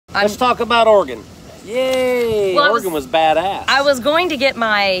Let's talk about Oregon. Yay! Well, Oregon was badass. I was going to get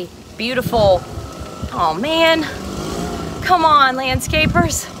my beautiful, oh man, come on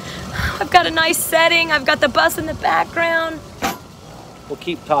landscapers. I've got a nice setting. I've got the bus in the background. We'll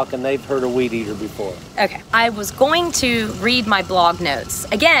keep talking. They've heard a weed eater before. Okay. I was going to read my blog notes.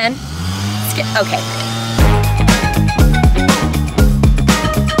 Again, okay.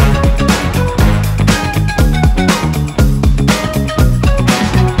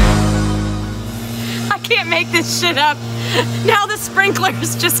 I can't make this shit up. Now the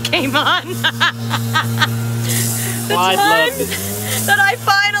sprinklers just came on. The time that I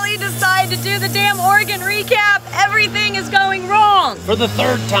finally decide to do the damn Oregon recap, everything is going wrong. For the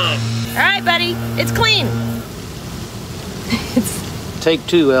third time. All right, buddy, it's clean. Take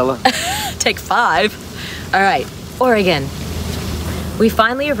 2, Ella. Take 5. All right, Oregon. We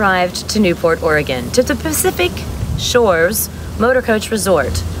finally arrived to Newport, Oregon, to the Pacific Shores Motorcoach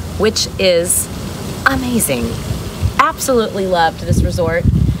Resort, which is amazing. Absolutely loved this resort.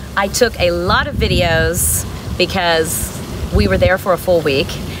 I took a lot of videos because we were there for a full week,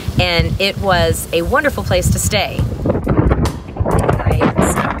 and it was a wonderful place to stay. I am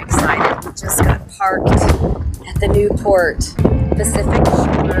so excited. We just got parked at the Newport Pacific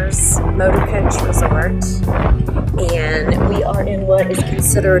Shores Motorcoach Resort, and we are in what is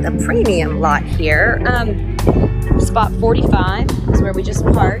considered a premium lot here. Spot 45 is where we just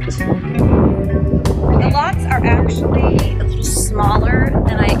parked. The lots are actually a little smaller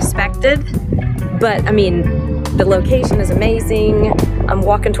than I expected, but I mean, the location is amazing. I'm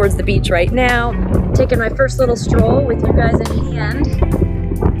walking towards the beach right now, taking my first little stroll with you guys in hand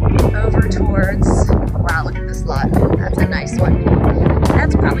over towards, wow, look at this lot. That's a nice one.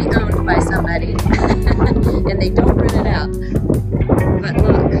 That's probably owned by somebody and they don't rent it out. But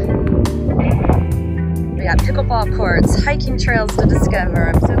look, we got pickleball courts, hiking trails to discover.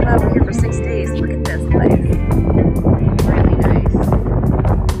 I'm so glad we're here for 6 days. Look at this place. Really nice.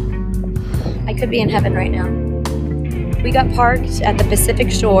 I could be in heaven right now. We got parked at the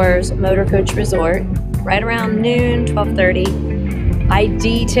Pacific Shores Motorcoach Resort right around noon, 12:30. I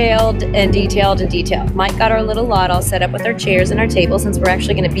detailed and detailed and detailed. Mike got our little lot all set up with our chairs and our table since we're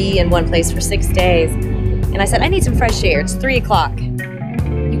actually going to be in one place for 6 days. And I said, I need some fresh air. It's 3 o'clock.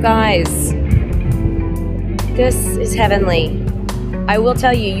 You guys, this is heavenly. I will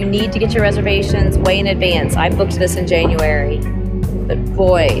tell you, you need to get your reservations way in advance. I booked this in January, but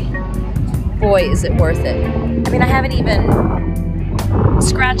boy, is it worth it. I mean, I haven't even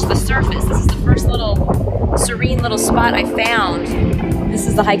scratched the surface. This is the first little serene little spot I found. This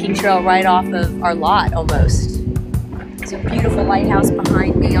is the hiking trail right off of our lot almost. There's a beautiful lighthouse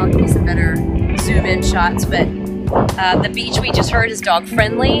behind me. I'll give you some better zoom in shots, but the beach we just heard is dog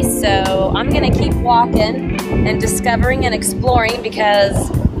friendly, so I'm gonna keep walking and discovering and exploring because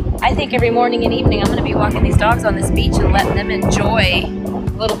I think every morning and evening I'm gonna be walking these dogs on this beach and letting them enjoy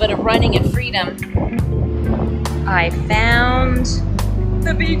a little bit of running and freedom. I found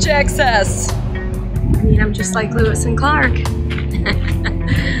the beach access. I mean, I'm just like Lewis and Clark.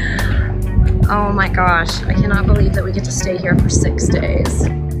 Oh my gosh, I cannot believe that we get to stay here for 6 days.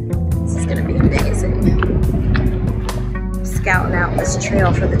 This is gonna be amazing. Scouting out this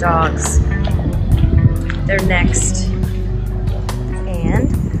trail for the dogs. They're next.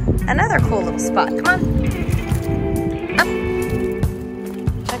 And another cool little spot, come on. Up.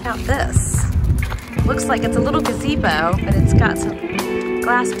 Check out this. Looks like it's a little gazebo, but it's got some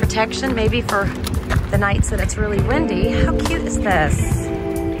glass protection, maybe for the nights that it's really windy. How cute is this?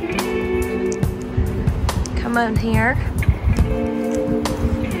 Come on here.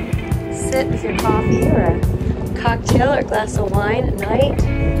 Sit with your coffee or a cocktail or a glass of wine at night.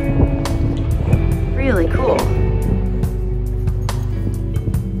 Really cool.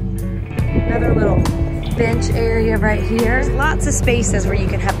 Another little bench area right here. There's lots of spaces where you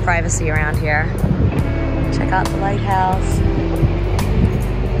can have privacy around here. Check out the lighthouse.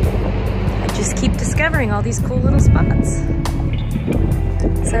 I just keep discovering all these cool little spots.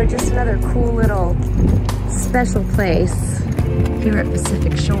 So just another cool little special place here at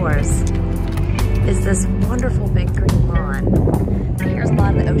Pacific Shores is this wonderful big green lawn. Here's a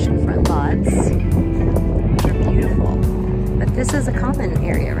lot of the oceanfront lots, which are beautiful. But this is a common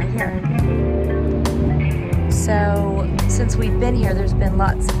area right here. So since we've been here, there's been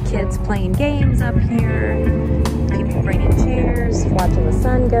lots of kids playing games up here, people bringing chairs, watching the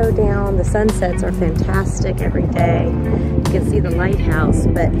sun go down. The sunsets are fantastic every day. You can see the lighthouse,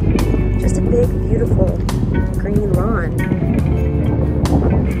 but just a big, beautiful green lawn.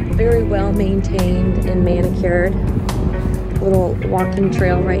 Very well maintained and manicured. Little walking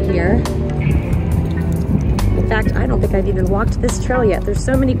trail right here. fact, I don't think I've even walked this trail yet. There's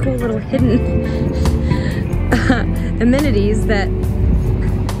so many cool little hidden amenities that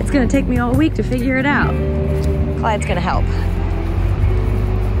it's gonna take me all week to figure it out. Clyde's gonna help.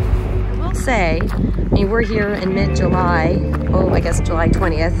 I will say, I mean, we're here in mid-July. Oh, I guess July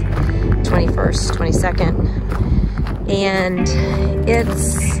 20th, 21st, 22nd. And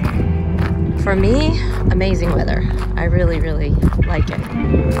it's, for me, amazing weather. I really, really like it.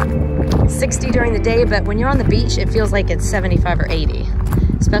 60 during the day, but when you're on the beach, it feels like it's 75 or 80,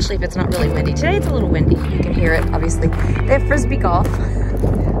 especially if it's not really windy. Today it's a little windy. You can hear it, obviously. They have frisbee golf.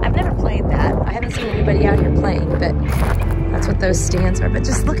 I've never played that. I haven't seen anybody out here playing, but that's what those stands are. But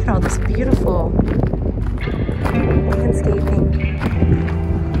just look at all this beautiful landscaping.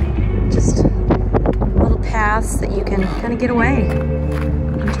 Just little paths that you can kind of get away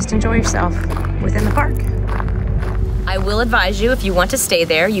and just enjoy yourself within the park. I will advise you, if you want to stay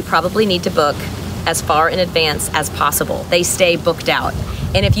there, you probably need to book as far in advance as possible. They stay booked out.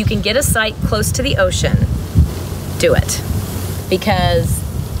 And if you can get a site close to the ocean, do it. Because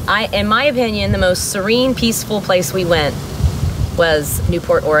in my opinion, the most serene, peaceful place we went was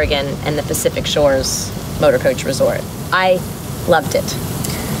Newport, Oregon, and the Pacific Shores Motorcoach Resort. I loved it.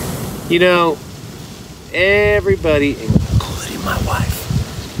 You know, everybody, including my wife,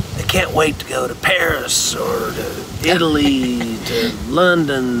 they can't wait to go to Paris or to Italy, to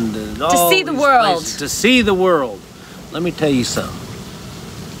London, to all see the these world. places, to see the world. Let me tell you something.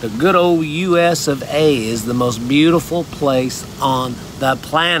 The good old US of A is the most beautiful place on the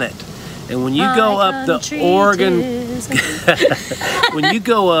planet. And when you go up the Oregon, when you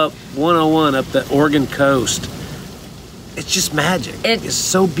go up 101 up the Oregon coast, it's just magic. It's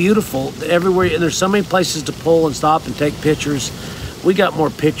so beautiful everywhere. And there's so many places to pull and stop and take pictures. We got more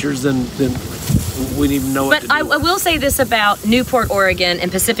pictures than we didn't even know what to do. But I will say this about Newport, Oregon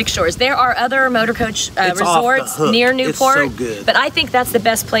and Pacific Shores. There are other motorcoach resorts near Newport. It's so good. But I think that's the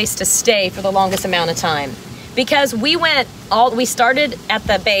best place to stay for the longest amount of time. Because we started at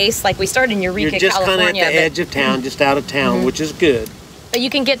the base, like we started in Eureka, You're just California. kind of at the edge of town, just out of town, which is good. But you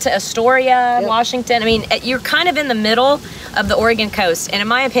can get to Astoria, Washington. I mean, you're kind of in the middle of the Oregon coast. And in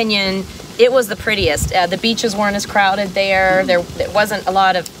my opinion, it was the prettiest. The beaches weren't as crowded there. There wasn't a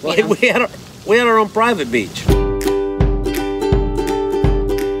lot of, we had our own private beach.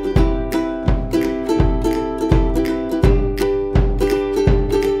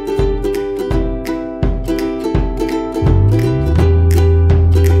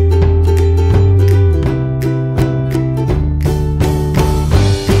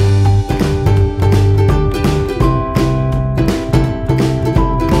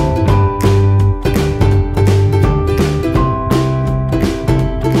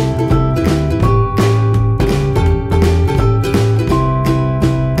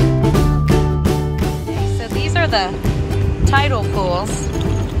 tidal pools,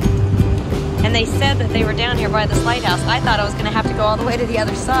 and they said that they were down here by this lighthouse. I thought I was going to have to go all the way to the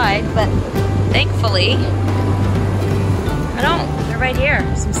other side, but thankfully I don't. They're right here.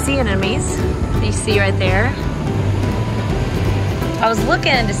 Some sea anemones you see right there. I was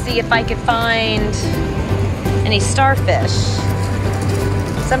looking to see if I could find any starfish.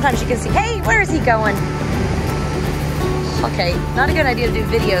 Sometimes you can see, hey, where is he going? Okay, not a good idea to do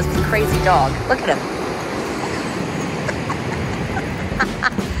videos with a crazy dog. Look at him.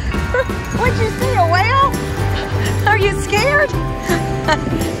 What'd you see, a whale? Are you scared?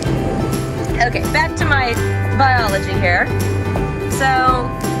 Okay, back to my biology here. So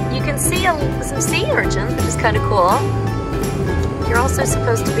you can see some sea urchins, which is kind of cool. You're also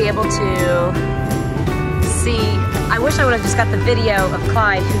supposed to be able to see, I wish I would have just got the video of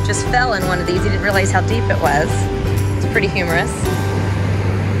Clyde, who just fell in one of these. He didn't realize how deep it was. It's pretty humorous.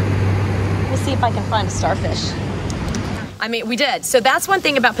 Let me see if I can find a starfish. I mean, we did. So that's one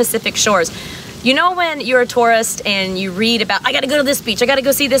thing about Pacific Shores. You know when you're a tourist and you read about, I gotta go to this beach, I gotta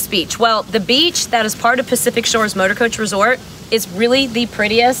go see this beach. Well, the beach that is part of Pacific Shores Motorcoach Resort is really the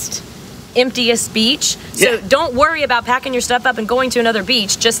prettiest, emptiest beach. So don't worry about packing your stuff up and going to another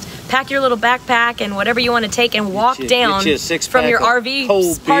beach. Just pack your little backpack and whatever you want to take and walk down from your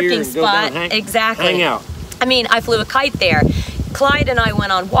RV parking spot. Exactly. Hang out. I mean, I flew a kite there. Clyde and I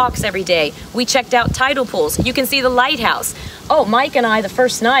went on walks every day. We checked out tidal pools. You can see the lighthouse. Oh, Mike and I, the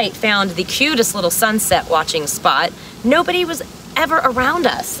first night, found the cutest little sunset watching spot. Nobody was ever around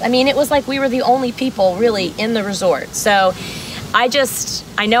us. I mean, it was like we were the only people really in the resort. So I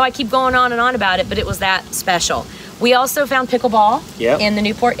know I keep going on and on about it, but it was that special. We also found pickleball in the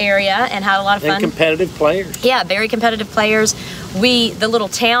Newport area and had a lot of fun. And competitive players. Yeah, very competitive players. The little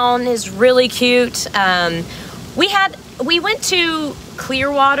town is really cute. We went to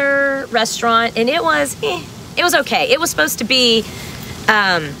Clearwater restaurant and it was It was okay. It was supposed to be,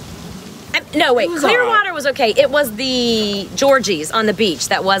 no, wait, Clearwater was okay. It was the Georgie's on the beach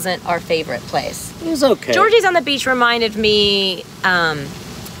that wasn't our favorite place. It was okay. Georgie's on the beach reminded me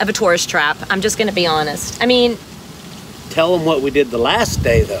of a tourist trap. I'm just gonna be honest. I mean, tell them what we did the last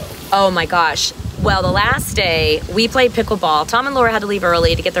day, though. Oh my gosh. Well, the last day we played pickleball. Tom and Laura had to leave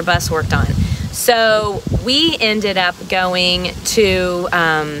early to get their bus worked on. So we ended up going to,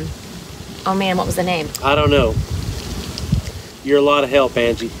 oh man, what was the name? I don't know. You're a lot of help,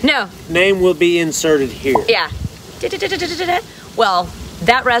 Angie. No. Name will be inserted here. Yeah. Well,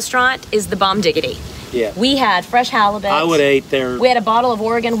 that restaurant is the bomb diggity. Yeah. We had fresh halibut. I would have ate there. We had a bottle of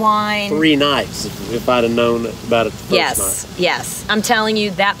Oregon wine. 3 nights if I'd have known about it the first night. Yes. I'm telling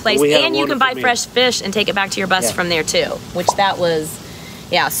you, that place. And you can buy fresh fish and take it back to your bus from there too, which that was,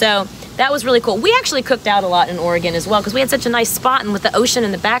 yeah. So that was really cool. We actually cooked out a lot in Oregon as well because we had such a nice spot, and with the ocean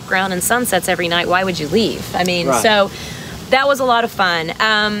in the background and sunsets every night, why would you leave? I mean, so that was a lot of fun.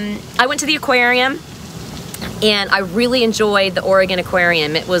 I went to the aquarium, and I really enjoyed the Oregon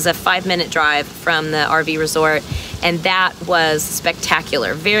Aquarium. It was a 5-minute drive from the RV resort, and that was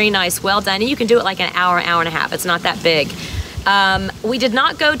spectacular. Very nice, well done. And you can do it like an hour, hour and a half. It's not that big. We did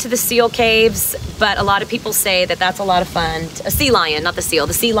not go to the seal caves, but a lot of people say that that's a lot of fun. A sea lion, not the seal,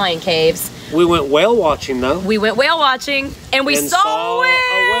 the sea lion caves. We went whale watching, though. We went whale watching, and we saw a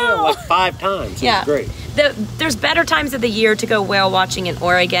whale like 5 times. It was great. There's better times of the year to go whale watching in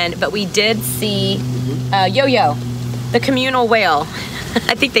Oregon, but we did see Yo-Yo, the communal whale.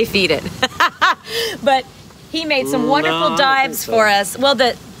 I think they feed it. But he made some wonderful dives for us. Well,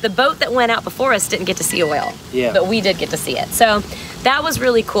 the boat that went out before us didn't get to see a whale, but we did get to see it. So that was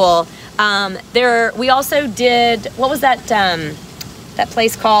really cool. We also did, what was that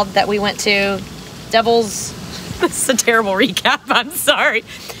place called that we went to? Devil's, this is a terrible recap, I'm sorry.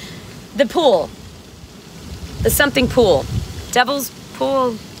 The pool. The something pool. Devil's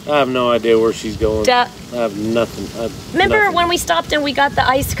Pool. I have no idea where she's going. I have nothing. Remember when we stopped and we got the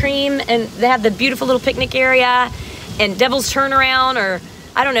ice cream and they had the beautiful little picnic area and Devil's Turnaround, or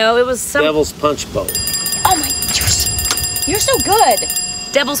I don't know, it was some... Devil's Punch Bowl. Oh my, you're so good.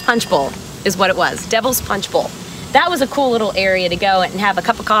 Devil's Punch Bowl is what it was. Devil's Punch Bowl. That was a cool little area to go and have a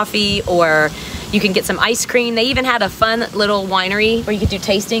cup of coffee, or you can get some ice cream. They even had a fun little winery where you could do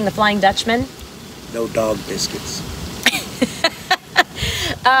tasting, the Flying Dutchman. No dog biscuits.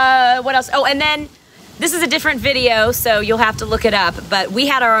 What else? Oh, and then this is a different video, so you'll have to look it up. But we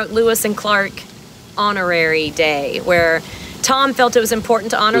had our Lewis and Clark honorary day where Tom felt it was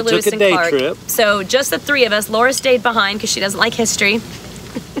important to honor Lewis and Clark. Trip. So just the 3 of us. Laura stayed behind because she doesn't like history.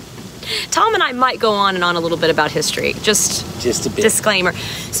 Tom and I might go on and on a little bit about history. Just a bit. Disclaimer.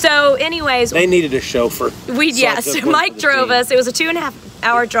 So anyways. They needed a chauffeur. So Mike drove us. It was a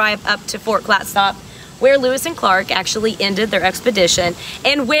 2.5-hour drive up to Fort Clatsop, where Lewis and Clark actually ended their expedition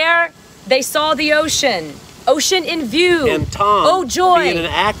and where they saw the ocean. Ocean in view. And Tom, oh joy, being an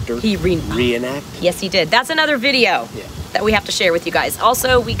actor, he reenacted. Yes, he did. That's another video that we have to share with you guys.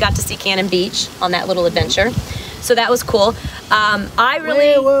 Also, we got to see Cannon Beach on that little adventure. So that was cool. I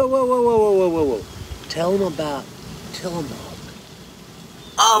really... Whoa. Tell them about Tillamook.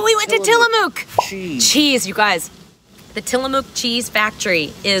 Oh, we went to Tillamook. Cheese, you guys. The Tillamook Cheese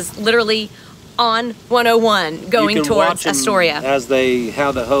Factory is literally on 101 going towards Astoria. As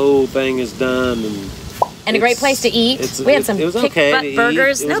how the whole thing is done, and a great place to eat. We had some kick-butt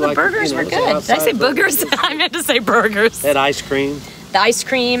burgers. No, the burgers were good. Did I say boogers? I meant to say burgers. That ice cream. The ice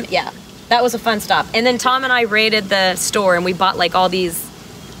cream, yeah. That was a fun stop. And then Tom and I raided the store and we bought like all these,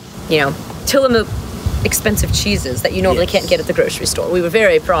 Tillamook expensive cheeses that you normally can't get at the grocery store. We were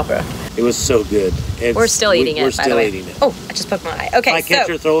very proper. It was so good. We're still eating it, by the way. Eating it. Oh, I just poked my eye. Okay, if I catch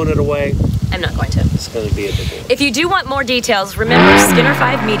her throwing it away, I'm not going to. It's going to be a big one. If you do want more details, remember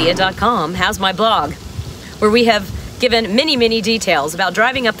Skinner5media.com has my blog, where we have given many, many details about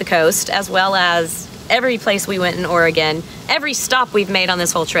driving up the coast, as well as every place we went in Oregon, every stop we've made on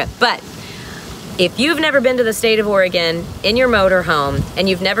this whole trip. But if you've never been to the state of Oregon in your motorhome and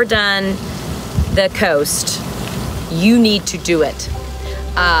you've never done the coast, you need to do it.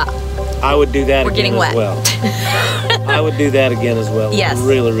 I would do that again as well. I would do that again as well. Yes.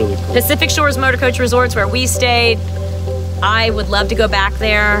 Really, really cool. Pacific Shores Motorcoach Resorts, where we stayed. I would love to go back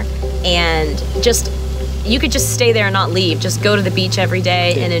there and you could just stay there and not leave. Just go to the beach every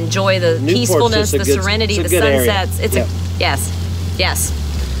day and enjoy the peacefulness, the serenity, the sunsets. Yes.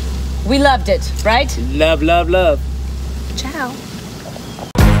 We loved it, right? Love. Ciao.